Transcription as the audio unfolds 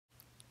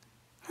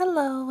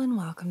Hello and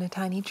welcome to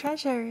Tiny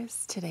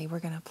Treasures. Today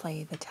we're going to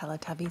play the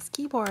Teletubbies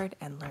keyboard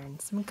and learn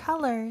some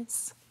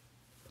colors.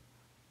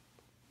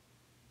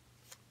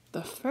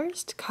 The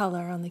first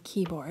color on the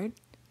keyboard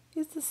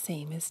is the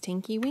same as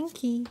Tinky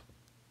Winky.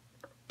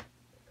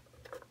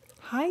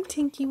 Hi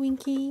Tinky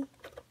Winky.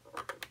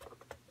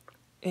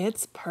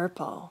 It's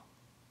purple.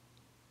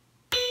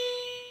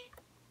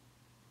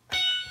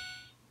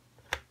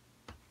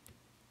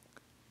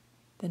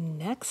 The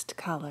next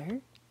color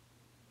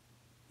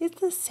is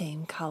the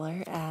same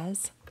color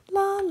as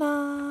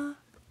La.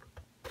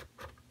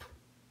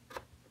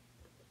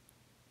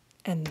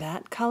 And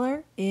that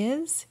color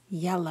is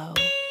yellow.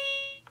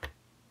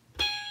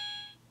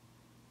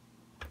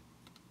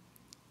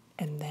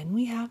 And then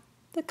we have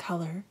the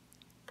color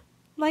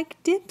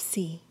like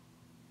Dipsy.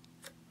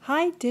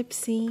 Hi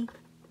Dipsy.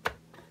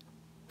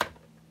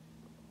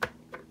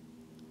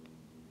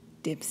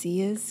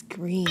 Dipsy is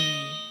green.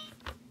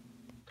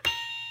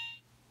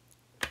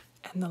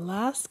 And the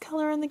last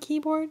color on the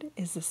keyboard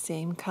is the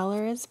same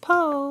color as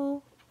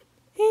Po.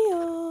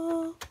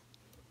 Hey-o.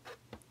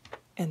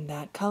 And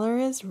that color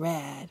is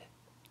red.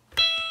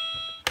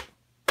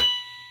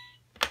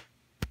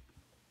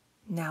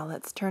 Now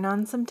let's turn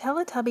on some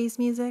Teletubbies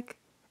music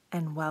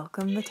and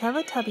welcome the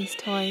Teletubbies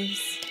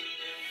toys.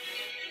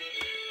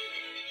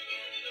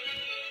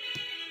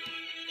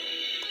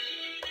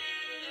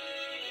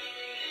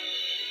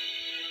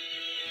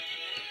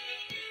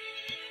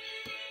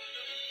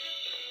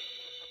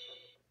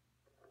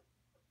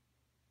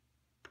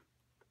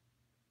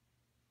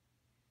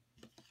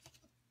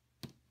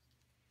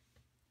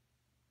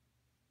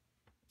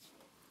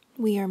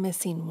 We are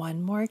missing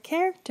one more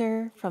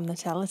character from the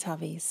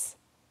Teletubbies.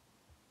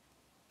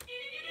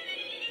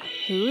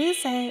 Who is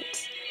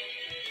it?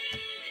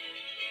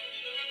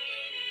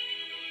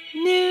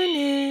 Noo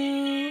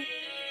Noo.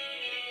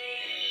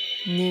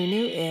 Noo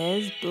Noo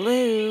is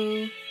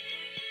blue.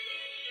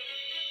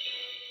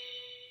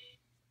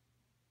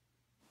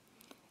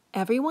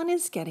 Everyone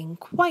is getting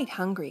quite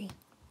hungry.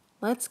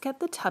 Let's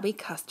get the Tubby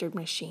custard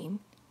machine,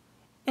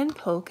 and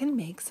Po can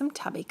make some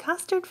Tubby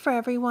custard for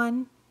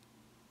everyone.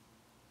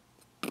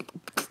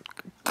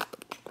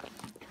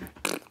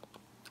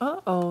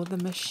 Uh-oh, the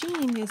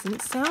machine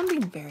isn't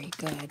sounding very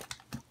good.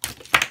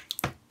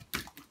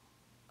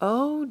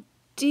 Oh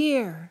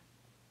dear,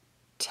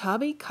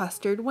 Tubby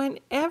custard went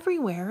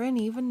everywhere and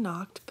even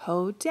knocked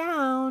Po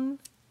down.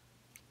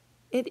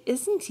 It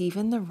isn't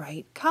even the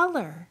right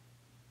color.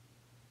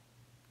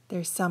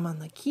 There's some on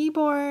the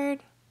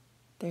keyboard,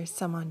 there's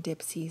some on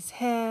Dipsy's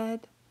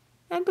head,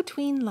 and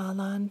between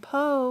Lala and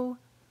Po.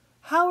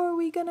 How are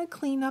we going to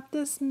clean up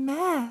this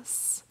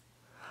mess?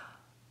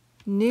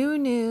 Noo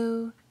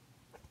Noo.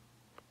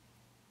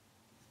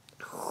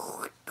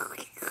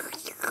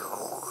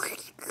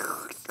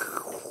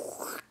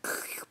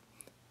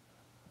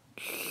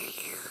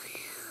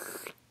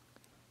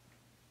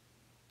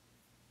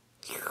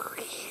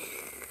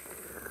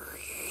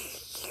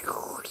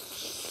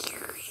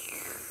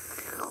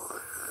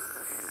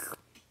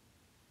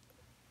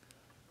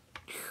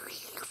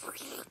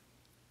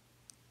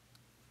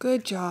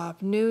 Good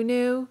job, Noo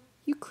Noo.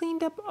 You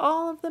cleaned up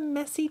all of the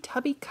messy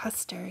Tubby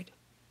custard.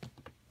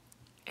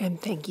 And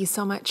thank you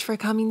so much for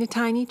coming to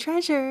Tiny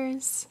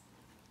Treasures.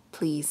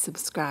 Please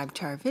subscribe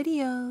to our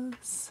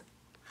videos.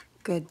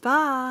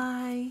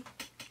 Goodbye.